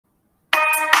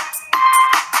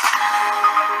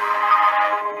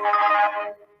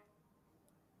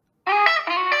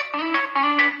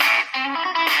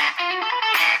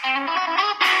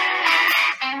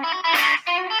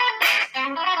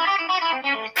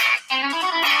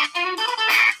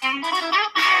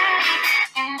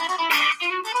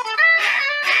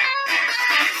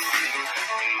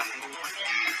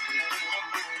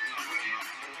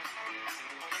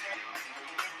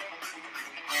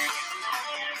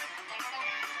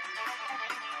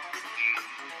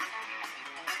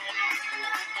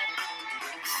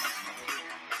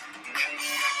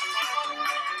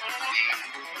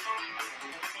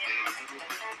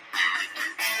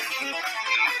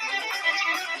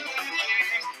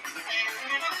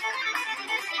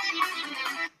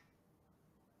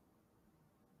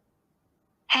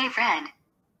Fred.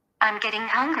 I'm getting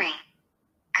hungry.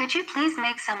 Could you please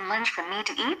make some lunch for me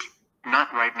to eat?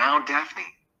 Not right now, Daphne.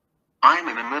 I'm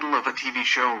in the middle of a TV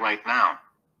show right now.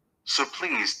 So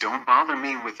please don't bother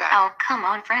me with that. Oh, come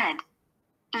on, Fred.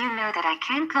 You know that I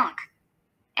can't cook.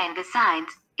 And besides,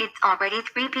 it's already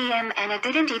 3 p.m. and I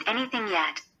didn't eat anything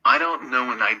yet. I don't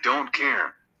know and I don't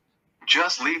care.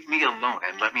 Just leave me alone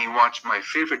and let me watch my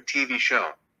favorite TV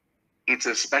show. It's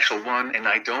a special one and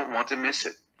I don't want to miss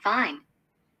it. Fine.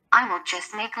 I will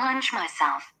just make lunch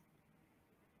myself.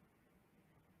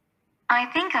 I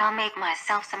think I'll make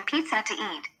myself some pizza to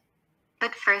eat.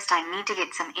 But first I need to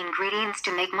get some ingredients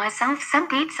to make myself some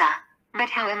pizza. But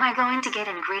how am I going to get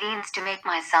ingredients to make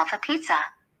myself a pizza?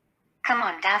 Come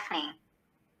on, Daphne.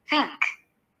 Think.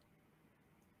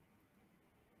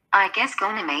 I guess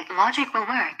Gonimate logic will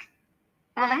work.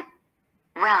 Will it?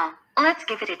 Well, let's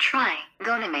give it a try.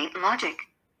 Gonimate logic.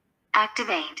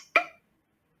 Activate.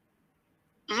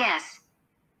 Yes.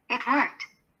 It worked.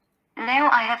 Now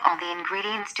I have all the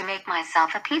ingredients to make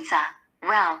myself a pizza.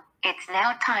 Well, it's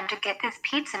now time to get this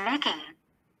pizza making.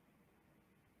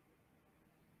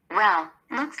 Well,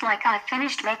 looks like I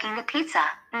finished making the pizza.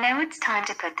 Now it's time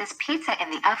to put this pizza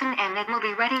in the oven and it will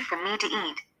be ready for me to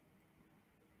eat.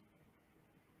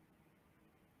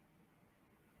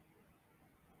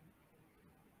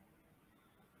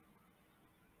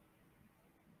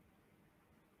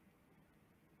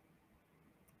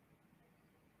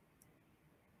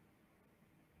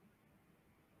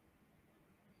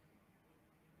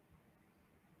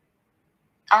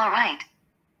 Alright.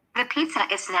 The pizza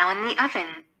is now in the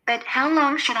oven, but how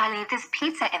long should I leave this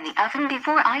pizza in the oven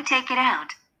before I take it out?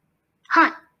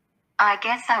 Hot. I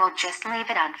guess I will just leave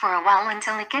it on for a while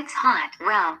until it gets hot.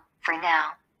 Well, for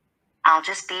now, I'll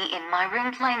just be in my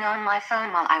room playing on my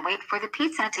phone while I wait for the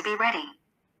pizza to be ready.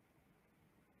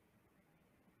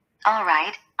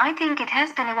 Alright, I think it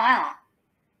has been a while.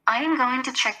 I am going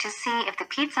to check to see if the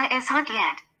pizza is hot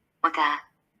yet. What the?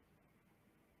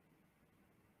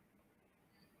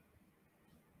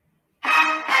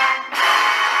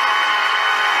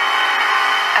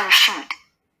 Oh shoot.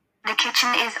 The kitchen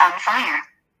is on fire.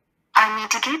 I need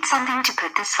to get something to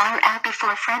put this fire out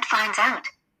before Fred finds out.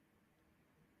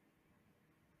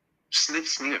 Sniff,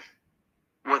 sniff.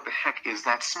 What the heck is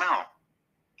that smell?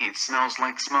 It smells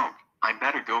like smoke. I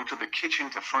better go to the kitchen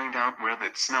to find out where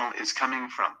that smell is coming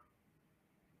from.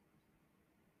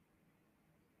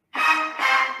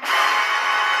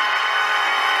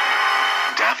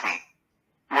 Daphne,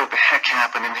 what the heck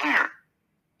happened in here?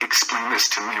 Explain this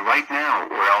to me right now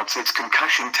or else it's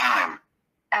concussion time.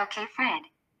 Okay, Fred.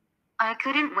 I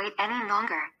couldn't wait any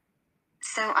longer.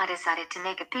 So I decided to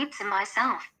make a pizza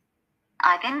myself.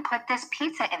 I then put this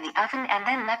pizza in the oven and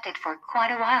then left it for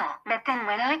quite a while. But then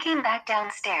when I came back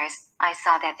downstairs, I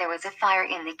saw that there was a fire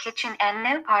in the kitchen and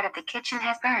no part of the kitchen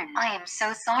has burned. I am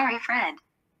so sorry, Fred.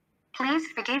 Please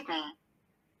forgive me.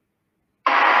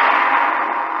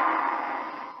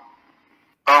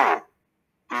 Oh.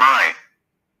 My.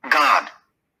 God.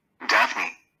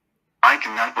 Daphne. I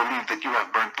cannot believe that you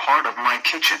have burnt part of my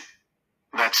kitchen.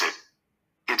 That's it.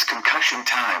 It's concussion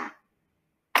time.